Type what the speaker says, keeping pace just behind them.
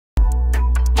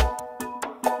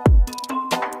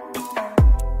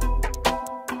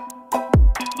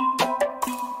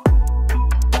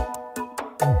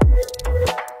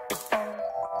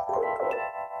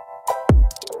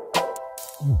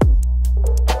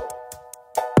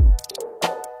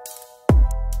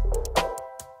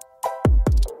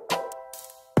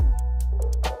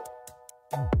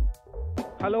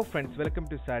Hello friends, welcome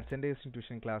to SCERT Sunday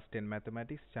Institution Class 10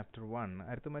 Mathematics Chapter 1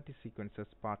 Arithmetic Sequences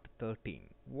Part 13.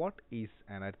 What is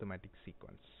an arithmetic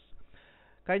sequence?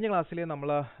 കഴിഞ്ഞ ക്ലാസ്സിൽ നമ്മൾ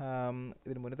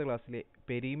ഇതിന് മുന്നത്തെ ക്ലാസ്സിൽ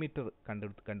പെരിമീറ്റർ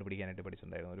കണ്ടുപിടിക്കാനായിട്ട്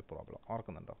പഠിച്ചിട്ടുണ്ടായിരുന്നു ഒരു പ്രോബ്ലം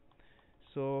ഓർക്കുന്നുണ്ടോ?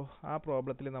 സോ ആ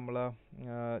പ്രോബ്ലത്തിൽ നമ്മൾ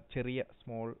ചെറിയ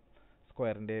സ്മോൾ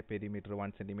സ്ക്വയറിൻ്റെ പെരിമീറ്റർ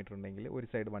 1 സെൻറ്റിമീറ്റർ ഉണ്ടെങ്കിൽ ഒരു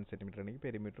സൈഡ് 1 സെൻറ്റിമീറ്റർ ഉണ്ടെങ്കിൽ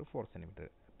പെരിമീറ്റർ 4 സെൻറ്റിമീറ്റർ,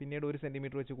 പിന്നീട് 1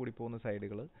 സെൻറ്റിമീറ്റർ വെച്ച് കൂടി പോകുന്ന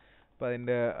സൈഡുകൾ, അപ്പോൾ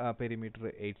അതിൻ്റെ പെരിമീറ്റർ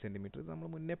 8 സെൻറ്റിമീറ്റർ. ഇത് നമ്മൾ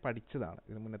മുന്നേ പഠിച്ചതാണ്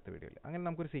ഇതിന് മുന്നത്തെ വീഡിയോയിൽ. അങ്ങനെ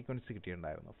നമുക്കൊരു സീക്വൻസ്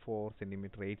കിട്ടിയിട്ടുണ്ടായിരുന്നു 4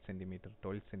 centimetre, 8 centimetre,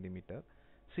 12 centimetre,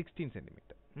 16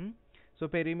 centimetre. So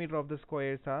perimeter of the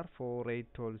squares R 4,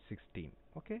 8, 12, 16.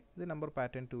 Okay, ഇത് നമ്പർ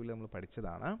പാറ്റേൺ 2ൽ നമ്മൾ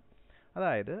പഠിച്ചതാണ്.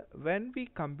 അതായത് when we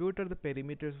computer the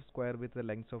perimeters of square with the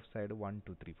lengths of side 1,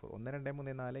 2, 3, 4 1, 2, 3,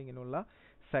 4 ഇങ്ങനെയുള്ള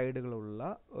സൈഡുകളുള്ള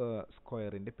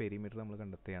സ്ക്വയറിൻ്റെ പെരിമീറ്റർ നമ്മൾ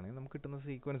കണ്ടെത്തുകയാണെങ്കിൽ നമുക്ക് കിട്ടുന്ന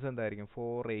സീക്വൻസ് എന്തായിരിക്കും?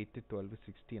 4, 8, 12,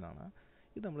 16 ആണ്.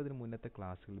 ഇത് നമ്മളിതിന് മുന്നത്തെ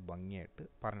ക്ലാസ്സുകളിൽ ഭംഗിയായിട്ട്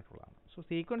പറഞ്ഞിട്ടുള്ളതാണ്. സോ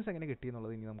സീക്വൻസ് എങ്ങനെ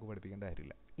കിട്ടിയെന്നുള്ളത് ഇനി നമുക്ക് പഠിപ്പിക്കേണ്ട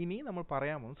കാര്യമില്ല. ഇനി നമ്മൾ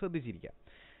പറയാമോ ശ്രദ്ധിച്ചിരിക്കാം.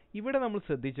 ഇവിടെ നമ്മൾ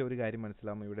ശ്രദ്ധിച്ച ഒരു കാര്യം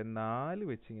മനസ്സിലാകുമ്പോൾ ഇവിടെ 4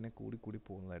 വെച്ച് ഇങ്ങനെ കൂടി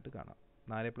പോകുന്നതായിട്ട് കാണാം.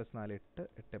 4 + 4 8,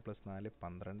 8 + 4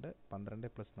 12, 12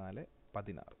 + 4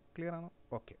 16. ക്ലിയർ ആണോ?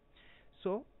 Okay.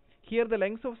 So here the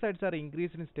lengths of sides are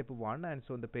increased in step 1 and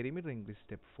so the perimeter increase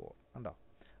step 4. ഉണ്ടോ?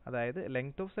 അതായത്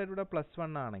ലെങ്ത് ഓഫ് സൈഡ് ഇവിടെ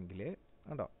 +1 ആണെങ്കിൽ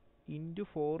ഉണ്ടോ ഇൻറ്റു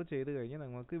 4 ചെയ്ത് കഴിഞ്ഞാൽ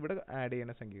നമുക്ക് ഇവിടെ ആഡ്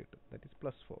ചെയ്യുന്ന സംഖ്യ കിട്ടും. That is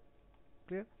 +4.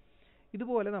 ക്ലിയർ?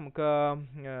 ഇതുപോലെ നമുക്ക്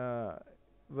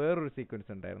വേറൊരു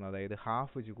സീക്വൻസ് ഉണ്ടായിരുന്നു, അതായത്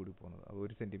ഹാഫ് വെച്ച് കൂടി പോകുന്നത്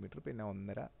 1 സെൻറ്റിമീറ്റർ, പിന്നെ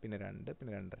 1.5, പിന്നെ 2,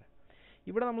 പിന്നെ 2.5.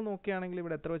 ഇവിടെ നമ്മൾ നോക്കുകയാണെങ്കിൽ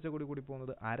ഇവിടെ എത്ര വെച്ചാൽ കൂടി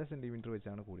പോകുന്നത്? 1/2 സെൻറ്റിമീറ്റർ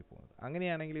വെച്ചാണ് കൂടി പോകുന്നത്.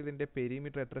 അങ്ങനെയാണെങ്കിൽ ഇതിൻ്റെ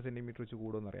പെരിമീറ്റർ എത്ര സെൻറ്റിമീറ്റർ വെച്ച്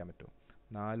കൂടുമെന്ന് അറിയാൻ പറ്റുമോ?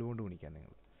 4 കൊണ്ട് ഗുണിക്കാം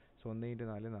നിങ്ങൾ. സോ 1 ×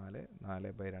 4 4,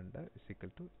 4/2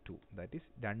 = 2. ദാറ്റ് ഈസ്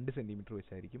 2 സെൻറ്റിമീറ്റർ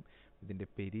വെച്ചായിരിക്കും ഇതിൻ്റെ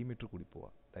പെരിമീറ്റർ കൂടി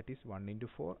പോവുക. That is 1 ×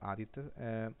 4. ആദ്യത്തെ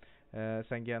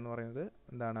സംഖ്യ എന്ന് പറയുന്നത്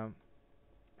എന്താണ്?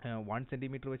 1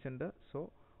 സെൻറ്റിമീറ്റർ വെച്ചുണ്ട്. സോ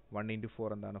 1 × 4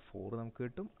 എന്താണ്? 4 നമുക്ക്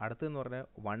കിട്ടും. അടുത്തതെന്ന് പറഞ്ഞാൽ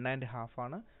 1.5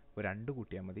 ആണ്. അപ്പോൾ 2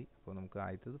 കൂട്ടിയാൽ മതി. അപ്പോൾ നമുക്ക്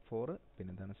ആദ്യത്തത് 4,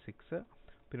 പിന്നെ എന്താണ് 6,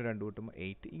 പിന്നെ 2 കൂട്ടുമ്പോൾ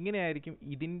 8. ഇങ്ങനെയായിരിക്കും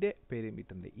ഇതിൻ്റെ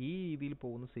പെരിമീറ്ററിൻ്റെ ഈ രീതിയിൽ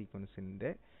പോകുന്ന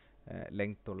സീക്വൻസിൻ്റെ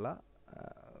ലെങ്ത്തുള്ള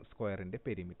സ്ക്വയറിൻ്റെ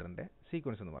പെരിമീറ്ററിൻ്റെ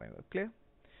സീക്വൻസ് എന്ന് പറയുന്നത്. ക്ലിയർ?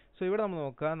 സോ ഇവിടെ നമ്മൾ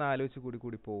നോക്കുക, 4 വെച്ച്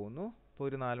കൂടി പോകുന്നു. അപ്പോൾ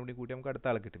ഒരു 4 കൂടി കൂട്ടി നമുക്ക് അടുത്ത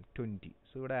ആൾ കിട്ടും 20.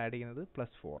 സോ ഇവിടെ ആഡ് ചെയ്യുന്നത്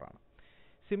 +4 ആണ്.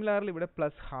 സിമിലർലി ഇവിടെ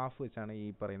 +½ വെച്ചാണ് ഈ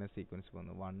പറയുന്ന സീക്വൻസ്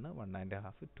പോകുന്നത്. 1,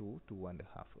 1.5, 2,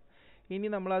 2.5. ഇനി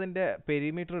നമ്മൾ അതിൻ്റെ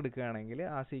പെരിമീറ്റർ എടുക്കുകയാണെങ്കിൽ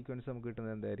ആ സീക്വൻസ് നമുക്ക്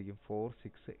കിട്ടുന്നത് എന്തായിരിക്കും? 4,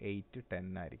 6, 8,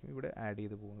 10 ആയിരിക്കും. ഇവിടെ ആഡ്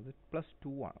ചെയ്ത് പോകുന്നത്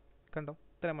 +2 ആണ്. കണ്ടോ?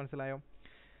 ഇത്രയും മനസ്സിലായോ?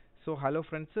 സോ ഹലോ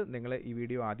ഫ്രണ്ട്സ്, നിങ്ങൾ ഈ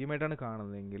വീഡിയോ ആദ്യമായിട്ടാണ്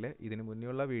കാണുന്നതെങ്കിൽ ഇതിന്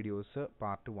മുന്നേയുള്ള വീഡിയോസ്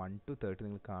പാർട്ട് 1 to 30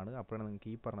 നിങ്ങൾ കാണുക. അപ്പോഴാണ്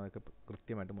നിങ്ങൾക്ക് ഈ പറഞ്ഞതൊക്കെ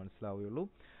കൃത്യമായിട്ട് മനസ്സിലാവുകയുള്ളൂ.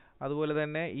 അതുപോലെ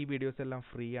തന്നെ ഈ വീഡിയോസ് എല്ലാം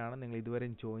ഫ്രീ ആണ്. നിങ്ങൾ ഇതുവരെ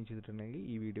ജോയിൻ ചെയ്തിട്ടുണ്ടെങ്കിൽ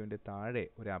ഈ വീഡിയോൻ്റെ താഴെ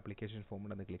ഒരു ആപ്ലിക്കേഷൻ ഫോം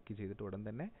ഉണ്ട്, അത് ക്ലിക്ക് ചെയ്തിട്ട് ഉടൻ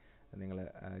തന്നെ നിങ്ങൾ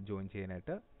ജോയിൻ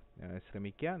ചെയ്യാനായിട്ട്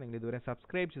ശ്രമിക്കുക. നിങ്ങൾ ഇതുവരെ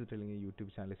സബ്സ്ക്രൈബ് ചെയ്തിട്ടില്ലെങ്കിൽ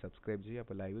യൂട്യൂബ് ചാനൽ സബ്സ്ക്രൈബ് ചെയ്യുക.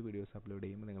 അപ്പോൾ ലൈവ് വീഡിയോസ് അപ്ലോഡ്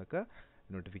ചെയ്യുമ്പോൾ നിങ്ങൾക്ക്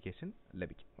നോട്ടിഫിക്കേഷൻ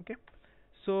ലഭിക്കും. ഓക്കെ.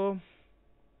 സോ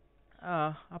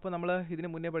അപ്പോൾ നമ്മൾ ഇതിന്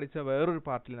മുന്നേ പഠിച്ച വേറൊരു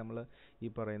പാർട്ടിൽ നമ്മൾ ഈ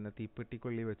പറയുന്ന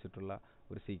തീപ്പെട്ടിക്കൊള്ളി വെച്ചിട്ടുള്ള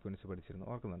ഒരു സീക്വൻസ് പഠിച്ചിരുന്നു.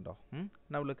 ഓർക്കുന്നുണ്ടോ?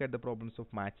 Now look at the problems of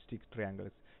matchstick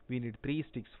triangles. We need 3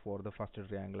 sticks for the first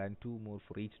triangle and 2 more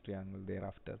for each triangle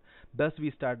thereafter. Thus we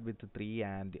start with 3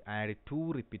 and add 2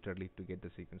 repeatedly to get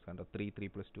the sequence. കണ്ടോ? 3, 3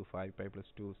 + 2, 5, 5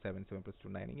 + 2, 7, 7 +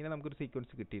 2, 9. ഇങ്ങനെ നമുക്കൊരു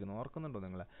sequence കിട്ടിയിരുന്നു. ഓർക്കുന്നുണ്ടോ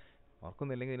നിങ്ങൾ?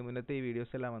 ഓർക്കുന്നില്ലെങ്കിൽ ഇതിന് മുന്നത്തെ ഈ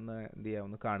videos എല്ലാം വന്ന് എന്ത് ചെയ്യുക,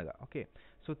 ഒന്ന് കാണുക. ഓക്കെ.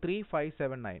 സോ 3, 5,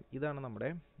 7, 9 ഇതാണ് നമ്മുടെ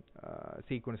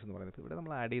സീക്വൻസ് എന്ന് പറയുന്നത്. ഇവിടെ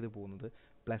നമ്മൾ ആഡ് ചെയ്ത് പോകുന്നത്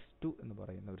 +2 എന്ന്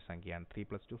പറയുന്ന ഒരു സംഖ്യയാണ്. 3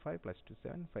 + 2, 5 + 2,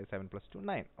 7, 5, 7 + 2,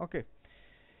 9. ഓക്കെ.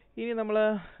 ഇനി നമ്മൾ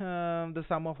the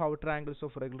sum of outer angles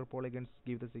of regular polygons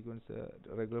give the sequence.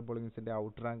 Regular പോളിഗൺസിൻ്റെ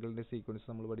outer ആംഗിളിൻ്റെ sequence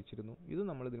നമ്മൾ പഠിച്ചിരുന്നു. ഇത്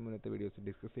നമ്മൾ ഇതിന് മുന്നത്തെ വീഡിയോസ്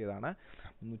ഡിസ്കസ് ചെയ്തതാണ്.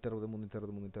 360,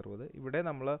 360, 360. ഇവിടെ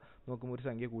നമ്മൾ നോക്കുമ്പോൾ ഒരു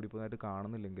സംഖ്യ കൂടി പോകുന്നതായിട്ട്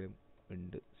കാണുന്നില്ലെങ്കിലും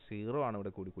ഉണ്ട്. 0 ആണ്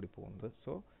ഇവിടെ കൂടി പോകുന്നത്.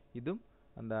 സോ ഇതും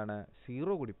എന്താണ്?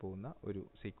 0 കൂടി പോകുന്ന ഒരു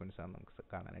സീക്വൻസ് ആണ് നമുക്ക്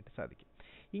കാണാനായിട്ട് സാധിക്കും.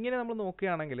 ഇങ്ങനെ നമ്മൾ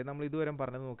നോക്കുകയാണെങ്കിൽ നമ്മൾ ഇതുവരെ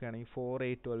പറഞ്ഞത് നോക്കുകയാണെങ്കിൽ 4,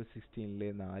 8, 12,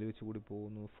 16 4 വെച്ച് കൂടി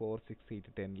പോകുന്നു. 4, 6,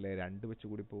 8, 10 2 വെച്ച്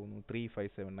കൂടി പോകുന്നു. 3,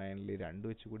 5, 7, 9 2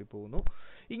 വെച്ച് കൂടി പോകുന്നു.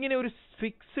 ഇങ്ങനെ ഒരു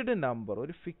ഫിക്സ്ഡ്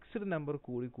നമ്പർ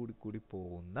കൂടി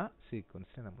പോകുന്ന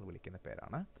സീക്വൻസിനെ നമ്മൾ വിളിക്കുന്ന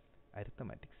പേരാണ്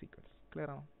അരിത്തമാറ്റിക് സീക്വൻസ്.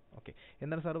 ക്ലിയർ ആണോ? ഓക്കെ.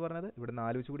 എന്താണ് സാറ് പറഞ്ഞത്? ഇവിടെ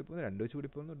 4 വെച്ച് കൂടി പോകുന്നു, 2 വെച്ച് കൂടി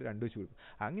പോകുന്നു, 2 വെച്ച് കൂടി പോകുന്നു.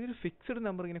 അങ്ങനെ ഒരു ഫിക്സ്ഡ്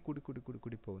നമ്പർ ഇങ്ങനെ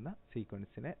കൂടി പോകുന്ന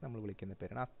സീക്വൻസിനെ നമ്മൾ വിളിക്കുന്ന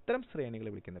പേരാണ്, അത്തരം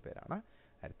ശ്രേണികളെ വിളിക്കുന്ന പേരാണ്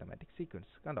അരിത്തമാറ്റിക്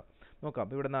സീക്വൻസ്. കണ്ടോ? നോക്കാം.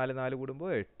 അപ്പോൾ ഇവിടെ 4 4 കൂടുമ്പോൾ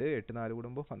 8, 8 4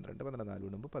 കൂടുമ്പോൾ 12, 12 4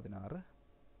 കൂടുമ്പോൾ 16,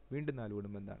 വീണ്ടും 4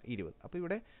 കൂടുമ്പോൾ എന്താണ്? 20. അപ്പോൾ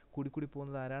ഇവിടെ കൂടി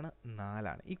പോകുന്നത് ആരാണ്? 4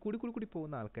 ആണ്. ഈ കൂടി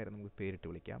പോകുന്ന ആൾക്കാരെ നമുക്ക് പേരിട്ട്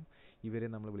വിളിക്കാം. ഇവരെ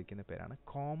നമ്മൾ വിളിക്കുന്ന പേരാണ്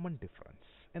കോമൺ ഡിഫറൻസ്.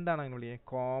 എന്താണ് അങ്ങനെ വിളിക്കുക?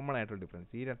 കോമൺ ആയിട്ടുള്ള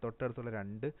ഡിഫറൻസ്. ഈ തൊട്ടടുത്തുള്ള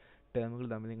 2 ടേമുകൾ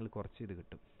തമ്മിൽ നിങ്ങൾ കുറച്ച് ഇത്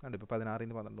കിട്ടും. കണ്ടു, ഇപ്പോൾ 16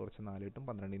 ന് 12 കുറച്ച് 4 കിട്ടും,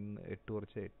 12 ന് 8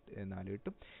 കുറച്ച് 4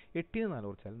 കിട്ടും, 8 ന് 4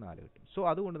 കുറച്ചാൽ 4 കിട്ടും. സോ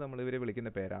അതുകൊണ്ട് നമ്മൾ ഇവരെ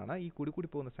വിളിക്കുന്ന പേരാണ്, ഈ കൂടി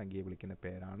പോകുന്ന സംഖ്യയെ വിളിക്കുന്ന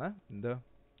പേരാണ് എന്ത്?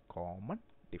 Common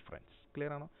difference.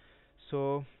 ക്ലിയർ ആണോ? So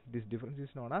this difference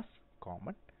is known as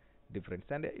common difference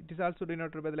and it is also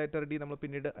denoted by the letter D. നമ്മൾ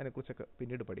പിന്നീട് അതിനെക്കുറിച്ചൊക്കെ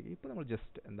പിന്നീട് പഠിക്കും. ഇപ്പോൾ നമ്മൾ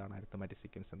ജസ്റ്റ് എന്താണ് അരിത്തമാറ്റിക്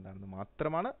സീക്വൻസ് എന്താണെന്ന്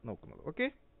മാത്രമാണ് നോക്കുന്നത്. Okay,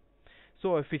 so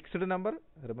fixed number,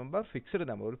 remember fixed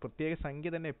number, ഒരു പ്രത്യേക സംഖ്യ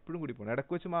തന്നെ എപ്പോഴും കൂടി പോകണം,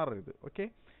 ഇടയ്ക്ക് വെച്ച് മാറരുത്. Okay,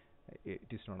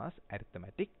 it is known as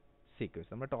arithmetic sequence.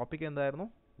 നമ്മുടെ ടോപ്പിക് എന്തായിരുന്നു?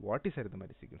 What is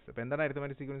arithmetic sequence. അപ്പോൾ എന്താണ്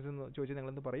അരിത്തമാറ്റിക് സീക്വൻസ് എന്ന് ചോദിച്ചാൽ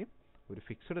നിങ്ങളെന്ത് പറയും? ഒരു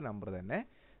ഫിക്സ്ഡ് നമ്പർ തന്നെ,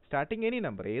 സ്റ്റാർട്ടിങ് എനി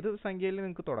നമ്പർ, ഏത് സംഖ്യയിൽ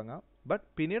നിങ്ങൾക്ക് തുടങ്ങാം, ബട്ട്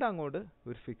പിന്നീട് അങ്ങോട്ട്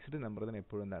ഒരു ഫിക്സ്ഡ് നമ്പർ തന്നെ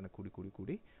എപ്പോഴും എന്താണ്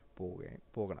കൂടി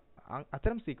പോകണം.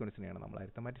 അത്തരം സീക്വൻസിനെയാണ് നമ്മൾ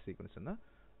അരിത്തമാറ്റിക് സീക്വൻസ് എന്ന്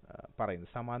പറയുന്നത്,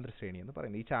 സമാന്തര ശ്രേണി എന്ന്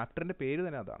പറയുന്നത്. ഈ ചാപ്റ്ററിൻ്റെ പേര്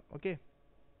തന്നെ അതാണ്. ഓക്കെ,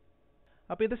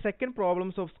 അപ്പോൾ ഇത് second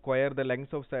problems of square. The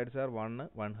lengths of sides are 1,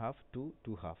 1/2, 2,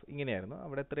 2/2 ഇങ്ങനെയായിരുന്നു.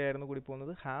 അവിടെ എത്രയായിരുന്നു കൂടി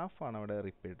പോകുന്നത്? ഹാഫ് ആണ് അവിടെ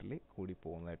റിപ്പീറ്റഡ്ലി കൂടി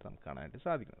പോകുന്നതായിട്ട് നമുക്ക് കാണാനായിട്ട്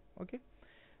സാധിക്കുന്നത്. Okay,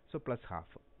 so plus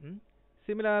half.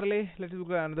 Similarly let us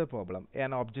look at another problem.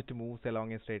 An object moves along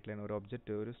a straight line. ഒരു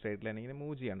ഒബ്ജക്റ്റ് ഒരു സ്ട്രേറ്റ് ലൈൻ ഇങ്ങനെ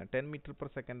മൂവ് ചെയ്യാണ്. 10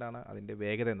 m/s ആണ് അതിൻ്റെ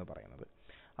വേഗത എന്ന് പറയുന്നത്.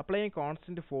 Applying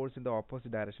constant force in the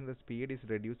opposite direction, the speed is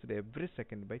reduced every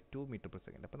second by 2 m/s.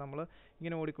 അപ്പോൾ നമ്മൾ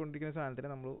ഇങ്ങനെ ഓടിക്കൊണ്ടിരിക്കുന്ന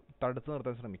സാധനത്തിന് നമ്മൾ തടുത്ത്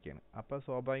നിർത്താൻ ശ്രമിക്കുകയാണ്. അപ്പോൾ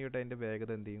സ്വാഭാവികമായിട്ട് അതിൻ്റെ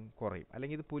വേഗത എന്ത് ചെയ്യും? കുറയും.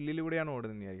 അല്ലെങ്കിൽ ഇത് പുല്ലിലൂടെയാണ്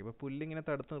ഓടുന്നതായിരിക്കും. അപ്പോൾ പുല്ലിങ്ങനെ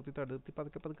തടുത്ത് നിർത്തി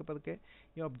പതുക്കെ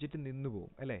ഈ ഒബ്ജക്റ്റ് നിന്ന്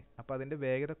പോകും അല്ലേ? അപ്പോൾ അതിൻ്റെ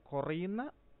വേഗത കുറയുന്ന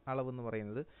അളവെന്ന്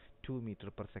പറയുന്നത് 2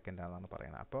 m/s ആണെന്നാണ്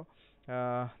പറയുന്നത്. അപ്പോൾ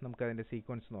നമുക്കതിൻ്റെ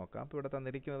സീക്വൻസ് നോക്കാം. അപ്പോൾ ഇവിടെ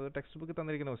തന്നിരിക്കുന്നത് ടെക്സ്റ്റ് ബുക്ക്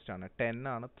തന്നിരിക്കുന്ന ക്വസ്റ്റ്യൻ ആണ്. 10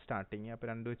 ആണ് സ്റ്റാർട്ടിങ്, അപ്പോൾ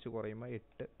 2 വെച്ച് കുറയുമ്പോൾ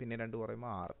 8, പിന്നെ 2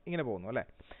 കുറയുമ്പോൾ 6 ഇങ്ങനെ പോകുന്നു അല്ലേ?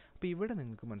 അപ്പോൾ ഇവിടെ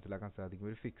നിങ്ങൾക്ക് മനസ്സിലാക്കാൻ സാധിക്കും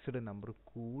ഒരു ഫിക്സ്ഡ് നമ്പർ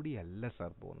കൂടിയല്ല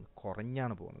സാർ പോകുന്നത്,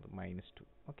 കുറഞ്ഞാണ് പോകുന്നത്, -2.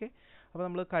 ഓക്കെ, അപ്പോൾ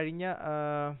നമ്മൾ കഴിഞ്ഞ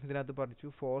ഇതിനകത്ത് പഠിച്ചു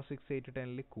 4, 6, 8,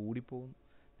 10 കൂടിപ്പോകുന്നു.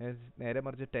 നേരെ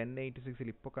മറിച്ച് 10, 8, 6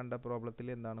 ഇപ്പോൾ കണ്ട പ്രോബ്ലത്തിൽ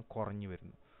എന്താണ്? കുറഞ്ഞു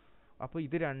വരുന്നു. അപ്പോൾ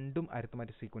ഇത് രണ്ടും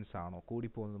അരിത്തമാറ്റിക് സീക്വൻസ് ആണോ?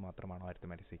 കൂടിപ്പോകുന്നത് മാത്രമാണോ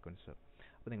അരിത്തമാറ്റിക് സീക്വൻസ്?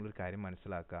 അപ്പോൾ നിങ്ങളൊരു കാര്യം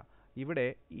മനസ്സിലാക്കുക, ഇവിടെ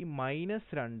ഈ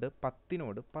 -2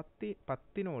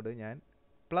 10നോട് ഞാൻ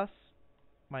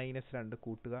 +-2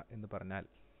 കൂട്ടുക എന്ന് പറഞ്ഞാൽ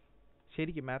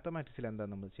ശരിക്കും മാത്തമാറ്റിക്സിൽ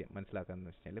എന്താണ് നമ്മൾ മനസ്സിലാക്കാന്ന്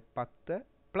വെച്ച് കഴിഞ്ഞാൽ 10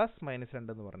 +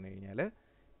 -2 എന്ന് പറഞ്ഞു കഴിഞ്ഞാൽ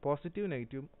പോസിറ്റീവ്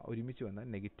നെഗറ്റീവും ഒരുമിച്ച് വന്നാൽ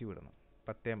നെഗറ്റീവ് ഇടണം.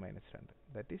 10 - 2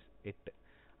 ദാറ്റ് ഈസ് 8.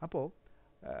 അപ്പോൾ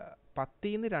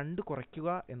 10ൽ നിന്ന് 2 കുറയ്ക്കുക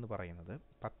എന്ന് പറയുന്നത്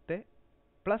 10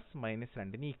 +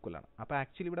 -2 ഈക്വലാണ്. അപ്പോൾ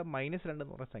ആക്ച്വലി ഇവിടെ -2 എന്ന്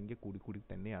പറഞ്ഞ സംഖ്യ കൂടി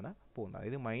തന്നെയാണ് പോകുന്നത്.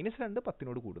 അതായത് -2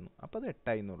 10നോട് കൂടുന്നു, അപ്പോൾ അത്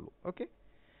 8 എന്നുള്ളൂ. ഓക്കെ,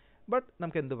 ബട്ട്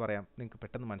നമുക്ക് എന്ത് പറയാം? നിങ്ങൾക്ക്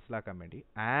പെട്ടെന്ന് മനസ്സിലാക്കാൻ വേണ്ടി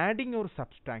adding or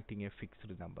സബ്സ്ട്രാക്റ്റിങ് A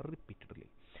fixed number repeatedly.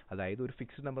 അതായത് ഒരു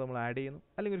ഫിക്സ്ഡ് നമ്പർ നമ്മൾ ആഡ് ചെയ്യുന്നു,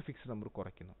 അല്ലെങ്കിൽ ഒരു ഫിക്സ്ഡ് നമ്പർ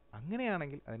കുറയ്ക്കുന്നു.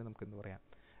 അങ്ങനെയാണെങ്കിൽ അതിന് നമുക്ക് എന്ത് പറയാം?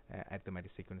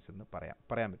 അരിത്തമാറ്റിക് സീക്വൻസ് എന്ന്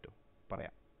പറയാൻ പറ്റുമോ?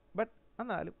 പറയാം. ബട്ട്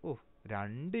എന്നാലും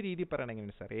രണ്ട് രീതി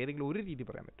പറയണമെങ്കിൽ സാർ ഏതെങ്കിലും ഒരു രീതി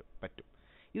പറയാൻ പറ്റും.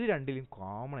 ഇത് രണ്ടിലും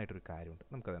കോമൺ ആയിട്ടൊരു കാര്യമുണ്ട്.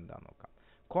 നമുക്കത് എന്താണെന്ന് നോക്കാം.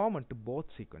 കോമൺ ടു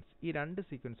ബോത്ത് സീക്വൻസ്, ഈ രണ്ട്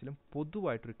സീക്വൻസിലും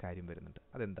പൊതുവായിട്ടൊരു കാര്യം വരുന്നുണ്ട്.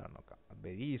 അതെന്താണെന്ന് നോക്കാം. അത്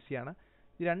വെരി ഈസിയാണ്.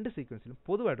 ഈ രണ്ട് സീക്വൻസിലും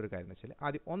പൊതുവായിട്ടൊരു കാര്യം എന്ന് വെച്ചാൽ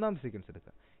ആദ്യം ഒന്നാമത്തെ സീക്വൻസ്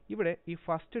എടുക്കുക. ഇവിടെ ഈ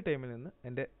ഫസ്റ്റ് ടൈമിൽ നിന്ന്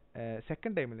എൻ്റെ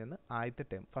സെക്കൻഡ് ടൈമിൽ നിന്ന്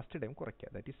ഫസ്റ്റ് ടൈം കുറയ്ക്കുക.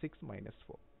 ദാറ്റ് ഈസ് 6 -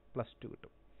 4 +2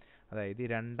 കിട്ടും. അതായത് ഈ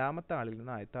രണ്ടാമത്തെ ആളിൽ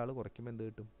നിന്ന് ആദ്യത്തെ ആൾ കുറയ്ക്കുമ്പോൾ എന്ത്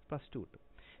കിട്ടും? +2 കിട്ടും.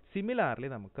 സിമിലാർലി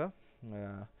നമുക്ക്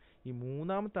ഈ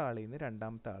മൂന്നാമത്തെ ആളിൽ നിന്ന്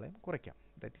രണ്ടാമത്തെ ആളെയും കുറയ്ക്കാം.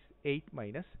 That is 8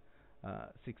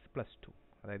 - 6 +2.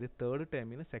 അതായത് തേർഡ്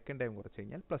ടൈമിൽ നിന്ന് സെക്കൻഡ് ടൈം കുറച്ച്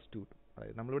കഴിഞ്ഞാൽ +2 കിട്ടും.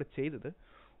 അതായത് നമ്മളിവിടെ ചെയ്തത്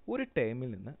ഒരു ടൈമിൽ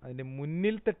നിന്ന് അതിൻ്റെ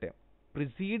മുന്നിലത്തെ ടൈം,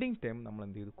 പ്രിസീഡിങ് ടൈം നമ്മൾ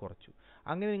എന്ത് ചെയ്തു? കുറച്ചു.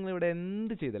 അങ്ങനെ നിങ്ങളിവിടെ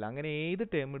എന്ത് ചെയ്താലും, അങ്ങനെ ഏത്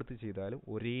ടൈം എടുത്ത് ചെയ്താലും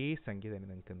ഒരേ സംഖ്യ തന്നെ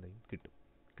നിങ്ങൾക്ക് എന്ത് ചെയ്യും? കിട്ടും.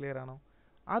 ക്ലിയർ ആണോ?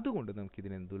 അതുകൊണ്ട് നമുക്ക്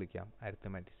ഇതിനെ എന്ത് വിളിക്കാം?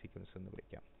 അരിത്തമാറ്റിക് സീക്വൻസ് എന്ന്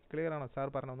വിളിക്കാം. ക്ലിയർ ആണോ? സാർ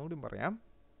പറഞ്ഞ ഒന്നുകൂടി പറയാം.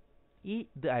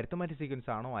 ഇത് അരിത്തമാറ്റിക് സീക്വൻസ്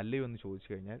ആണോ അല്ലയോ എന്ന് ചോദിച്ചു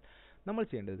കഴിഞ്ഞാൽ നമ്മൾ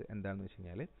ചെയ്യേണ്ടത് എന്താണെന്ന് വെച്ച്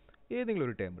കഴിഞ്ഞാൽ ഏതെങ്കിലും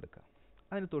ഒരു ടൈം എടുക്കുക,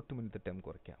 അതിന് തൊട്ട് മുന്നത്തെ ടൈം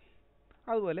കുറയ്ക്കുക.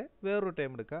 അതുപോലെ വേറൊരു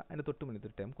ടൈം എടുക്കുക, അതിന് തൊട്ട് മുന്നത്തെ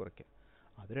ടൈം കുറയ്ക്കുക.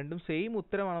 അത് രണ്ടും സെയിം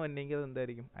ഉത്തരമാണ് വന്നെങ്കിൽ അത്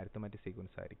എന്തായിരിക്കും? അരിത്തമാറ്റിക്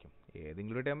സീക്വൻസ് ആയിരിക്കും.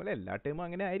 ഏതെങ്കിലും ഒരു ടൈമിൽ എല്ലാ ടൈമും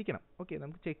അങ്ങനെ ആയിരിക്കണം. ഓക്കെ,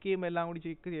 നമുക്ക് ചെക്ക് ചെയ്യുമ്പോൾ എല്ലാം കൂടി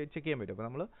ചെക്ക് ചെയ്യാൻ പറ്റും. അപ്പോൾ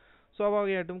നമ്മൾ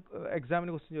സ്വാഭാവികമായിട്ടും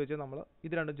എക്സാമിന് ക്വസ്റ്റ്യൻ ചോദിച്ചാൽ നമ്മൾ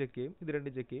ഇത് രണ്ടും ചെക്ക് ചെയ്യും, ഇത്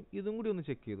രണ്ടും ചെക്ക് ചെയ്യും, ഇതും കൂടി ഒന്ന്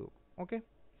ചെക്ക് ചെയ്ത് നോക്കും. ഓക്കെ,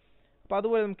 അപ്പോൾ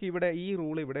അതുപോലെ നമുക്ക് ഇവിടെ ഈ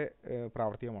റൂൾ ഇവിടെ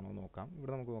പ്രാവർത്തികമാണോ എന്ന് നോക്കാം.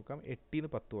 ഇവിടെ നമുക്ക് നോക്കാം 8ൽ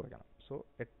നിന്ന് 10 കുറയ്ക്കണം. സോ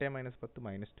 8 - 10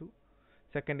 -2.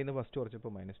 സെക്കൻഡിൽ നിന്ന് ഫസ്റ്റ്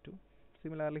കുറച്ചപ്പോൾ -2.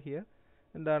 സിമിലാർലി ഹിയർ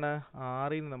എന്താണ്?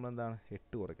 6ൽ നിന്ന് നമ്മൾ എന്താണ്?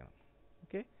 8 കുറയ്ക്കണം.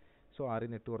 ഓക്കെ, സോ 6ൽ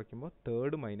നിന്ന് 8 കുറയ്ക്കുമ്പോൾ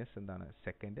തേർഡ് മൈനസ് എന്താണ്?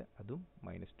 സെക്കൻഡ്, അതും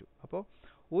 -2. അപ്പോൾ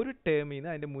ഒരു ടേമിൽ നിന്ന്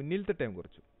അതിൻ്റെ മുന്നിലത്തെ ടൈം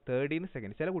കുറച്ചു, തേർഡിൽ നിന്ന്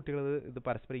സെക്കൻഡ്. ചില കുട്ടികൾ ഇത്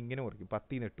പരസ്പരം ഇങ്ങനെ കുറയ്ക്കും,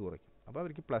 10ൽ നിന്ന് 8 കുറയ്ക്കും. അപ്പോൾ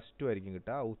അവർക്ക് +2 ആയിരിക്കും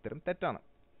കിട്ടുക. ആ ഉത്തരം തെറ്റാണ്.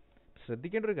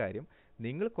 ശ്രദ്ധിക്കേണ്ട ഒരു കാര്യം,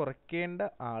 നിങ്ങൾ കുറയ്ക്കേണ്ട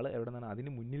ആൾ എവിടെ നിന്നാണ്?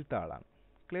 അതിന് മുന്നിലത്തെ ആളാണ്.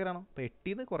 ക്ലിയർ ആണോ? അപ്പോൾ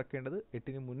 8ൽ നിന്ന് കുറയ്ക്കേണ്ടത്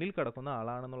 8ന് മുന്നിൽ കിടക്കുന്ന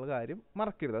ആളാണെന്നുള്ള കാര്യം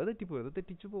മറക്കരുത്. അത് തെറ്റിപ്പോയത്,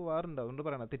 തെറ്റിച്ചു പോകാറുണ്ട്. അതുകൊണ്ട്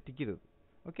പറയണം, തെറ്റിക്കരുത്.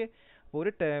 ഓക്കെ, അപ്പോൾ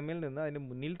ഒരു ടേമിൽ നിന്ന് അതിൻ്റെ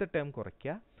മുന്നിലത്തെ ടേം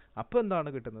കുറയ്ക്കുക, അപ്പോൾ എന്താണ്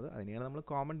കിട്ടുന്നത്? അതിനെയാണ് നമ്മൾ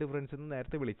കോമൺ ഡിഫറൻസ് എന്ന്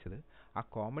നേരത്തെ വിളിച്ചത്. ആ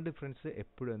കോമൺ ഡിഫറൻസ്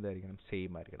എപ്പോഴും എന്തായിരിക്കണം?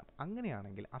 സെയിം ആയിരിക്കണം.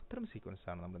 അങ്ങനെയാണെങ്കിൽ അത്തരം സീക്വൻസ്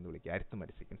ആണ് നമ്മൾ എന്ത് വിളിക്കുക?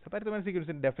 Arithmetic sequence. അപ്പോൾ അരിത്തമാറ്റിക്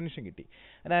സീക്വൻസിൻ്റെ ഡെഫിനിഷൻ കിട്ടി.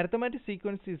 And arithmetic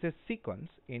sequence is A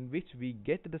sequence in which we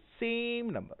get the same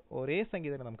number, ഒരേ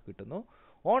സംഖ്യ തന്നെ നമുക്ക് കിട്ടുന്നു,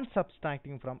 on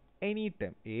subtracting from any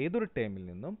term, ഏതൊരു ടേമിൽ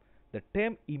നിന്നും the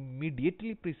term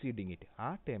immediately preceding it, ആ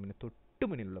ടേമിന് തൊട്ട്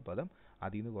മുന്നിലുള്ള പദം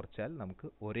അതിൽ നിന്ന് കുറച്ചാൽ നമുക്ക്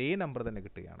ഒരേ നമ്പർ തന്നെ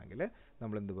കിട്ടുകയാണെങ്കിൽ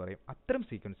നമ്മൾ എന്ത് പറയും? അത്തരം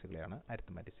സീക്വൻസുകളെയാണ്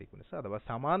അരിത്തമാറ്റിക് സീക്വൻസ് അഥവാ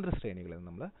സമാന്തര ശ്രേണികൾ എന്ന്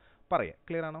നമ്മൾ പറയുക.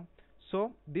 ക്ലിയർ ആണോ? So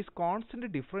this constant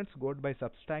difference got by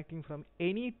subtracting from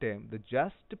any term the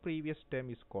just previous term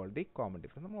is called the common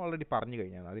difference. നമ്മൾ ഓൾറെഡി പറഞ്ഞു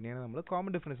കഴിഞ്ഞാൽ അതിനെയാണ് നമ്മൾ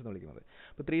കോമൺ ഡിഫറൻസ് എന്ന് വിളിക്കുന്നത്.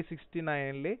 ഇപ്പോൾ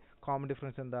 369 കോമൺ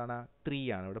ഡിഫറൻസ് എന്താണ്? 3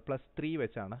 ആണ്. ഇവിടെ +3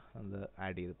 വെച്ചാണ് അത്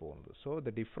ആഡ് ചെയ്ത് പോകുന്നത്. So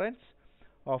the difference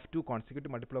of 2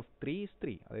 consecutive multiple of 3 is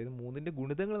 3. അതായത് 3ന്റെ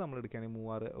ഗുണിതങ്ങൾ നമ്മൾ എടുക്കുകയാണെങ്കിൽ 3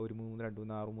 6 1 3 2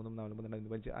 3 6 3 4 5 2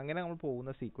 5 അങ്ങനെ നമ്മൾ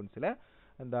പോകുന്ന സീക്വൻസിൽ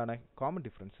എന്താണ്? കോമൺ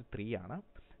ഡിഫറൻസ് 3 ആണ്.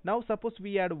 Now suppose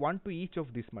we add 1 to each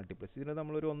of these multiples. ഇതിന്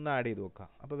നമ്മളൊരു 1 ആഡ് ചെയ്ത് നോക്കാം.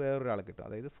 അപ്പോൾ വേറൊരാൾ കിട്ടും,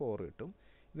 അതായത് 4 കിട്ടും.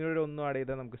 ഇതിനൊരു 1 ആഡ്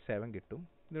ചെയ്താൽ നമുക്ക് 7 കിട്ടും.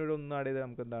 ഇതിനൊരു 1 ആഡ് ചെയ്താൽ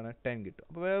നമുക്ക് എന്താണ്? 10 കിട്ടും.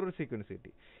 അപ്പോൾ വേറൊരു സീക്വൻസ്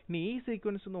കിട്ടി. ഇനി ഈ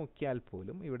സീക്വൻസ് നോക്കിയാൽ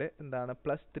പോലും ഇവിടെ എന്താണ്?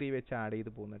 +3 വെച്ച് ആഡ്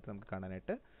ചെയ്ത് പോകുന്നതായിട്ട് നമുക്ക്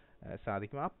കാണാനായിട്ട്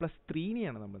സാധിക്കും. ആ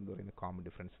 +3നെയാണ് നമ്മൾ എന്ത് പറയുന്നത്? കോമൺ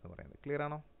ഡിഫറൻസ് എന്ന് പറയുന്നത്. ക്ലിയർ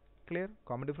ആണോ? ക്ലിയർ?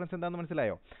 കോമൺ ഡിഫറൻസ് എന്താണെന്ന്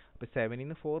മനസ്സിലായോ? അപ്പോൾ 7ൽ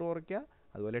നിന്ന് 4 കുറയ്ക്കുക,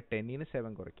 അതുപോലെ 10ൽ നിന്ന്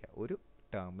 7 കുറയ്ക്കുക, ഒരു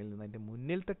ടേമിൽ നിന്ന് അതിൻ്റെ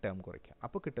മുന്നിലത്തെ ടേം കുറയ്ക്കുക.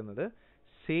 അപ്പോൾ കിട്ടുന്നത്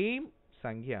സെയിം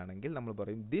സംഖ്യയാണെങ്കിൽ നമ്മൾ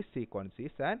പറയും this sequence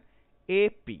is an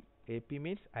AP. AP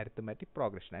means arithmetic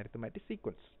progression, arithmetic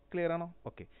sequence. Clear ആണോ?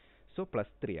 ഓക്കെ. സോ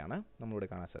 +3 ആണ് നമ്മളിവിടെ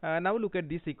കാണാൻ സാധിക്കും. Now look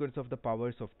at the sequence of the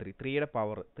powers of 3. 3യുടെ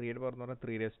power എന്ന് പറഞ്ഞാൽ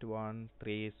 3⁻1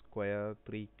 3²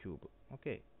 3³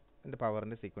 ഓക്കെ. ഇതിൻ്റെ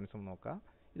പവറിൻ്റെ സീക്വൻസും നോക്കാം.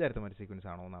 ഇത് അരിത്തമാറ്റിക് സീക്വൻസ്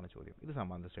ആണോ എന്നാണ് ചോദ്യം. ഇത്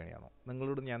സമാന്തര ശ്രേണിയാണോ?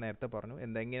 നിങ്ങളോട് ഞാൻ നേരത്തെ പറഞ്ഞു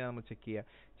എന്തെങ്ങനെയാണ് നമ്മൾ ചെക്ക് ചെയ്യുക?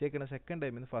 ചെക്ക് ചെയ്യുന്ന സെക്കൻഡ്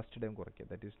ടൈമിൽ നിന്ന് ഫസ്റ്റ് ടൈം കുറയ്ക്കുക.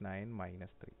 That is 9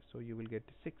 - 3. So you will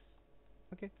get 6.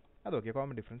 Okay, അതൊക്കെ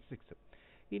കോമൺ ഡിഫറൻസ് 6.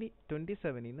 ഇനി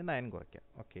 27ൽ നിന്ന് 9 കുറയ്ക്കാം.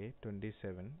 ഓക്കെ,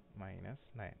 27 -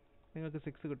 9. നിങ്ങൾക്ക്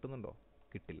 6 കിട്ടുന്നുണ്ടോ?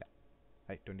 കിട്ടില്ല.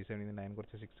 27ൽ നിന്ന് 9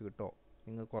 കുറച്ച് 6 കിട്ടുമോ?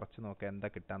 നിങ്ങൾ കുറച്ച് നോക്കുക എന്താ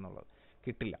കിട്ടാന്നുള്ളത്.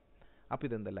 കിട്ടില്ല. അപ്പോൾ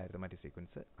ഇതെന്തല്ല? അരിത്തമാറ്റിക്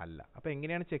സീക്വൻസ് അല്ല. അപ്പോൾ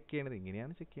എങ്ങനെയാണ് ചെക്ക് ചെയ്യണത്?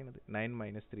 ഇങ്ങനെയാണ് ചെക്ക് ചെയ്യുന്നത്.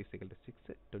 9 - 3 =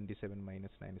 6. 27 -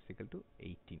 9 =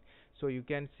 18. So you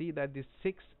can see that this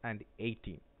 6 and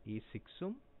 18, ഈ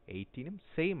 6ഉം 18ഉം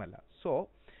സെയിം അല്ല. So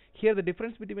here the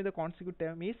difference between the consecutive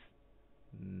term is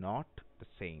not the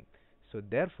same. So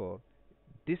therefore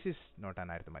this is not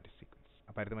an arithmetic sequence.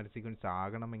 അപ്പോൾ arithmetic sequence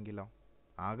ആകണമെങ്കിലോ?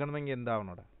 ആകണമെങ്കിൽ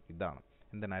എന്താവണോടെ? ഇതാണ്.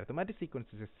 എന്താണ്? Arithmetic sequence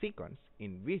is A sequence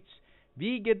in which we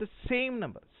get the same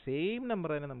number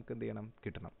തന്നെ നമുക്ക് എന്ത് ചെയ്യണം?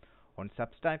 കിട്ടണം. on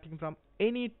subtracting from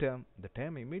any term the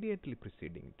term immediately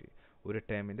preceding it. ഒരു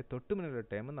ടേമിൻ്റെ തൊട്ട് മുന്നിലുള്ള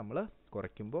ടേം നമ്മൾ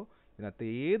കുറയ്ക്കുമ്പോൾ ഇതിനകത്ത്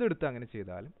ഏതെടുത്ത് അങ്ങനെ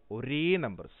ചെയ്താലും ഒരേ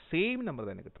നമ്പർ, സെയിം നമ്പർ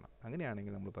തന്നെ കിട്ടണം.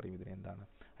 അങ്ങനെയാണെങ്കിൽ നമ്മൾ പറയും ഇതിനെ എന്താണ്?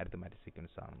 അരിത്തമാറ്റിക്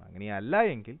സീക്വൻസ് ആണെന്ന്. അങ്ങനെയല്ല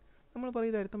എങ്കിൽ നമ്മൾ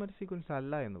പറയും ഇത് അരിത്തമാറ്റിക് സീക്വൻസ്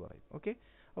അല്ല എന്ന് പറയും. ഓക്കെ,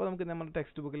 അപ്പോൾ നമുക്ക് നമ്മുടെ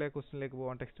ടെക്സ്റ്റ് ബുക്കിലെ ക്വസ്റ്റിനിലേക്ക്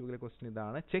പോകാം. ടെക്സ്റ്റ് ബുക്കിലെ ക്വസ്റ്റൻ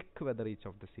ഇതാണ്: check whether each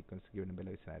of the sequence given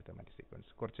below is arithmetic sequence.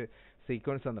 കുറച്ച്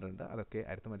സീക്വൻസ് തന്നിട്ടുണ്ട്, അതൊക്കെ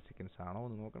അരിത്തമാറ്റിക് സീക്വൻസ് ആണോ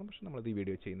എന്ന് നോക്കണം. പക്ഷേ നമ്മളത് ഈ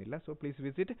വീഡിയോ ചെയ്യുന്നില്ല. So please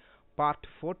visit part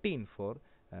 14 for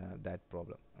that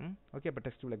problem. Okay, അപ്പോൾ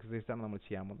ടെക്സ്റ്റ് ബുക്ക് എക്സസൈസ് ആണ് നമ്മൾ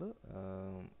ചെയ്യാൻ പോകുന്നത്.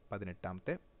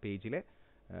 18ാമത്തെ പേജിലെ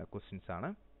ക്വസ്റ്റ്യൻസ് ആണ്.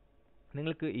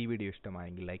 നിങ്ങൾക്ക് ഈ വീഡിയോ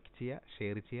ഇഷ്ടമായെങ്കിൽ ലൈക്ക് ചെയ്യുക,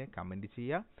 ഷെയർ ചെയ്യുക, കമൻറ്റ്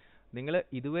ചെയ്യുക. നിങ്ങൾ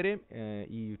ഇതുവരെയും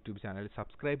ഈ യൂട്യൂബ് ചാനൽ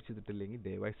സബ്സ്ക്രൈബ് ചെയ്തിട്ടില്ലെങ്കിൽ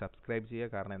ദയവായി സബ്സ്ക്രൈബ് ചെയ്യുക.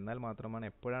 കാരണം എന്നാൽ മാത്രമാണ്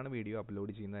എപ്പോഴാണ് വീഡിയോ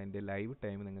അപ്ലോഡ് ചെയ്യുന്നത് അതിൻ്റെ ലൈവ്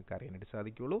ടൈം നിങ്ങൾക്ക് അറിയാനായിട്ട്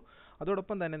സാധിക്കുകയുള്ളൂ.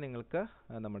 അതോടൊപ്പം തന്നെ നിങ്ങൾക്ക്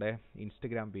നമ്മുടെ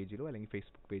ഇൻസ്റ്റഗ്രാം പേജിലോ അല്ലെങ്കിൽ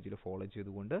ഫേസ്ബുക്ക് പേജിലോ ഫോളോ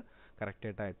ചെയ്തുകൊണ്ട്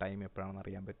കറക്റ്റായിട്ട് ടൈം എപ്പോഴാണെന്ന്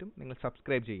അറിയാൻ പറ്റും നിങ്ങൾ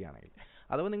സബ്സ്ക്രൈബ് ചെയ്യുകയാണെങ്കിൽ.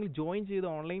 അഥവാ നിങ്ങൾ ജോയിൻ ചെയ്ത്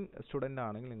ഓൺലൈൻ സ്റ്റുഡൻ്റ്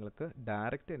ആണെങ്കിൽ നിങ്ങൾക്ക്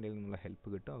ഡയറക്റ്റ് എൻ്റെ നിന്നുള്ള ഹെൽപ്പ്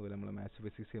കിട്ടും. അതുപോലെ നമ്മൾ മാത്സ്,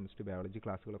 ഫിസിക്സ്, കെമിസ്ട്രി, ബയോളജി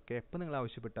ക്ലാസ്സുകളൊക്കെ എപ്പോൾ നിങ്ങൾ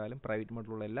ആവശ്യപ്പെട്ടാലും പ്രൈവറ്റ്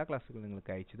മോഡിലുള്ള എല്ലാ ക്ലാസ്സുകളും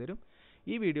നിങ്ങൾക്ക് അയച്ചു തരും.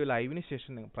 ഈ വീഡിയോ ലൈവിന്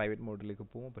ശേഷം നിങ്ങൾ പ്രൈവറ്റ് മോഡിലേക്ക്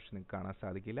പോകും, പക്ഷേ നിങ്ങൾക്ക് കാണാൻ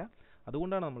സാധിക്കില്ല.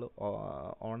 അതുകൊണ്ടാണ് നമ്മൾ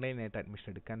ഓൺലൈനായിട്ട് അഡ്മിഷൻ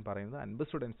എടുക്കാൻ പറയുന്നത്. 50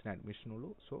 സ്റ്റുഡൻസിന് അഡ്മിഷനുള്ളൂ.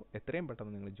 സോ എത്രയും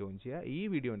പെട്ടെന്ന് നിങ്ങൾ ജോയിൻ ചെയ്യുക. ഈ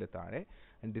വീഡിയോൻ്റെ താഴെ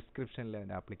ഡിസ്ക്രിപ്ഷനിൽ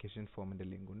അതിൻ്റെ ആപ്ലിക്കേഷൻ ഫോമിൻ്റെ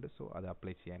ലിങ്ക് ഉണ്ട്. സോ അത്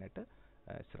അപ്ലൈ ചെയ്യാനായിട്ട്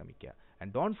ശ്രമിക്കുക.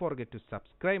 And don't forget to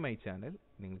subscribe my channel.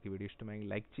 നിങ്ങൾക്ക് വീഡിയോ ഇഷ്ടമായെങ്കിൽ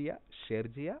ലൈക്ക് ചെയ്യുക, ഷെയർ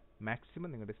ചെയ്യുക,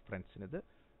 മാക്സിമം നിങ്ങളുടെ ഫ്രണ്ട്സിന് ഇത്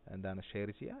ഷെയർ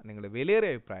ചെയ്യുക. നിങ്ങളുടെ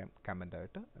വിലയേറിയ അഭിപ്രായം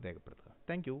കമൻ്റായിട്ട് രേഖപ്പെടുത്തുക.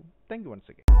 Thank you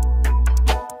once again.